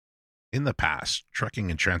In the past,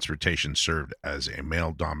 trucking and transportation served as a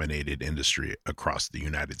male dominated industry across the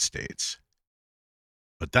United States.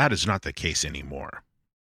 But that is not the case anymore.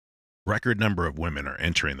 Record number of women are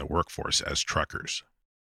entering the workforce as truckers.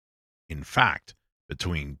 In fact,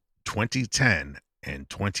 between 2010 and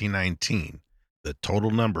 2019, the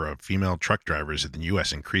total number of female truck drivers in the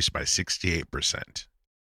U.S. increased by 68%.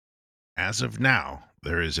 As of now,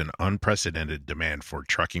 there is an unprecedented demand for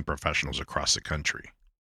trucking professionals across the country.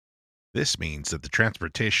 This means that the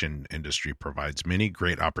transportation industry provides many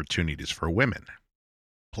great opportunities for women.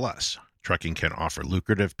 Plus, trucking can offer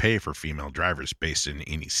lucrative pay for female drivers based in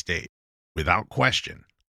any state. Without question,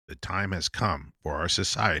 the time has come for our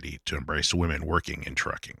society to embrace women working in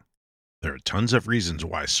trucking. There are tons of reasons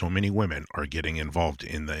why so many women are getting involved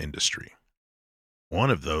in the industry.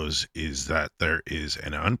 One of those is that there is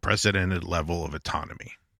an unprecedented level of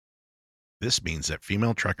autonomy. This means that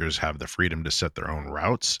female truckers have the freedom to set their own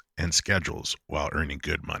routes and schedules while earning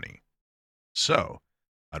good money. So,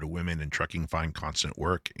 how do women in trucking find constant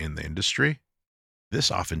work in the industry? This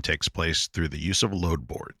often takes place through the use of load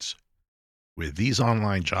boards. With these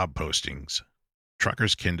online job postings,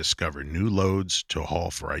 truckers can discover new loads to haul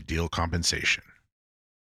for ideal compensation.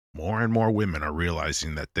 More and more women are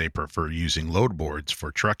realizing that they prefer using load boards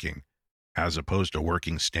for trucking as opposed to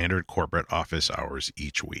working standard corporate office hours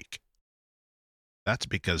each week. That's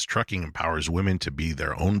because trucking empowers women to be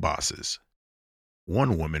their own bosses.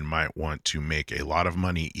 One woman might want to make a lot of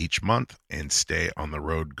money each month and stay on the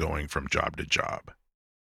road going from job to job.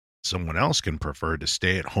 Someone else can prefer to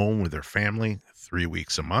stay at home with their family 3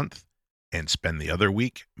 weeks a month and spend the other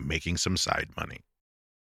week making some side money.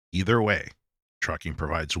 Either way, trucking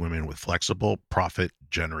provides women with flexible,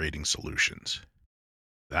 profit-generating solutions.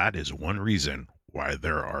 That is one reason why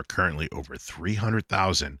there are currently over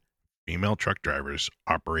 300,000 female truck drivers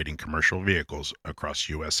operating commercial vehicles across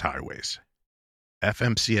U.S. highways.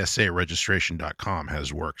 FMCSAregistration.com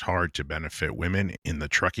has worked hard to benefit women in the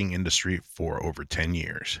trucking industry for over 10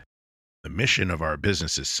 years. The mission of our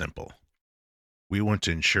business is simple. We want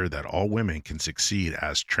to ensure that all women can succeed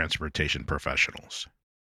as transportation professionals.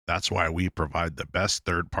 That's why we provide the best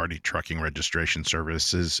third-party trucking registration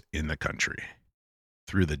services in the country.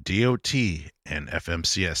 Through the DOT and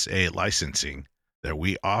FMCSA licensing that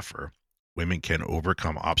we offer, women can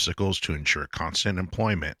overcome obstacles to ensure constant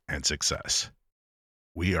employment and success.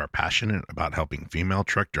 We are passionate about helping female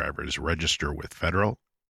truck drivers register with federal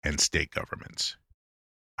and state governments.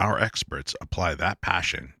 Our experts apply that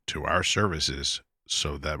passion to our services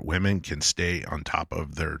so that women can stay on top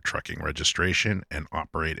of their trucking registration and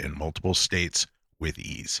operate in multiple states with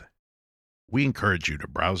ease. We encourage you to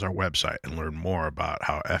browse our website and learn more about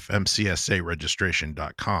how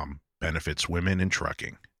FMCSAregistration.com benefits women in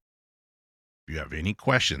trucking. If you have any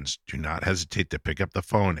questions, do not hesitate to pick up the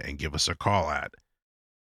phone and give us a call at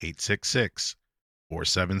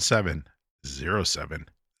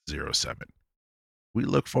 866-477-0707. We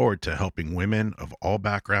look forward to helping women of all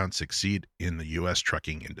backgrounds succeed in the U.S.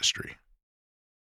 trucking industry.